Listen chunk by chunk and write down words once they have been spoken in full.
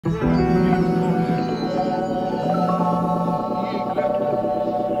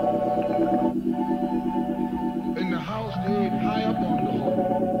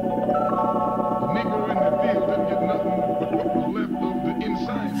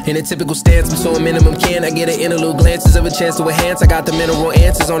In a typical stance, I'm so a minimum can. I get an interlude glances of a chance to enhance. I got the mineral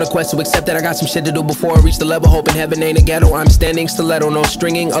answers on a quest to accept that I got some shit to do before I reach the level. Hoping heaven ain't a ghetto. I'm standing stiletto, no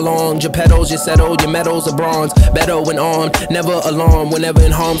stringing along. Your pedals, you settle, your medals are bronze. Better when armed, never alarmed. Whenever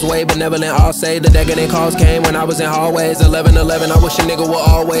in harm's way, benevolent, I'll say. The decadent calls came when I was in hallways. 11-11, I wish a nigga were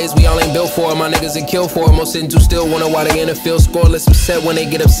always. We all ain't built for it, my niggas ain't kill for it. Most sitting too still, wonder why they in the field scoreless. Upset when they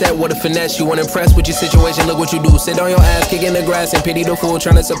get upset, what a finesse. You weren't impressed with your situation, look what you do. Sit on your ass, kick in the grass, and pity the fool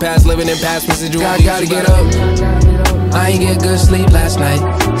trying to surpass living in past residual. I gotta get up. I ain't get good sleep last night.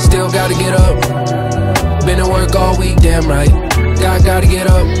 Still gotta get up. Been at work all week, damn right. Gotta get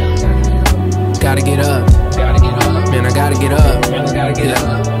up. Gotta get up. Man, I gotta get up.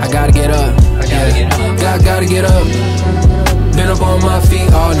 Yeah, I gotta get up. Yeah, gotta get up. Been up on my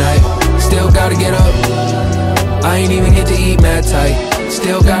feet all night. Still gotta get up. I ain't even get to eat mad tight.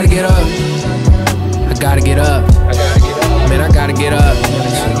 Still gotta get up. I gotta get up. Man, I gotta get up.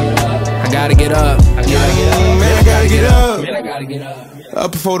 I gotta get up. Man, I gotta get up.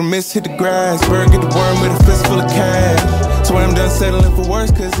 Up before the mist hit the grass. Bird get the worm with a fist full of cash. So I'm done settling for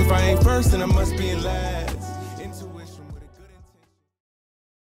worse, cause if I ain't first, then I must be in last. Intuition with a good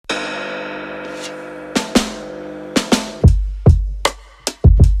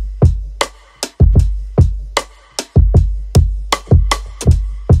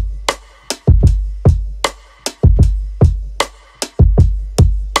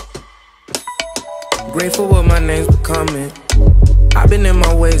Grateful what my name's becoming. I've been in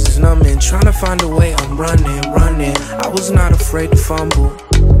my ways, it's numbing. Trying to find a way, I'm running. I was not afraid to fumble.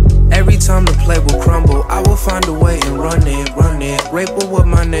 Every time the play will crumble, I will find a way and run it. Grateful what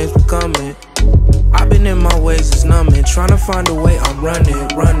my name's becoming. I've been in my ways, it's numbing. Trying to find a way, I'm running.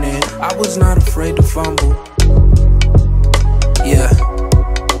 I was not afraid to fumble. Yeah.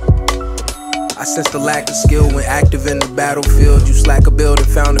 I sense the lack of skill when active in the battlefield. You slack a build and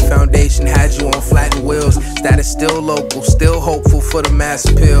found a foundation, had you on flattened wheels. Status still local, still hopeful for the mass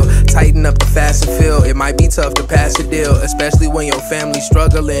appeal. Tighten up the fast and feel. It might be tough to pass a deal, especially when your family's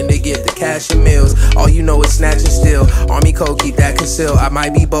struggling to get the cash and meals. All you know is snatch and steal. Army code, keep that concealed. I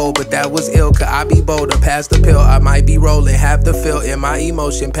might be bold, but that was ill. Could I be bolder? Pass the pill. I might be rolling, have to feel in my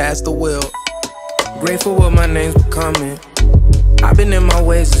emotion, past the will. Grateful what my name's becoming. I've been in my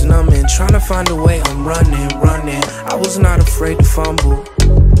ways, it's numbing. Trying to find a way, I'm running. I was not afraid to fumble.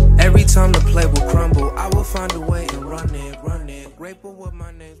 Every time the play will crumble, I will find a way and run it. Grateful what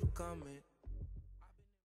my name's becoming.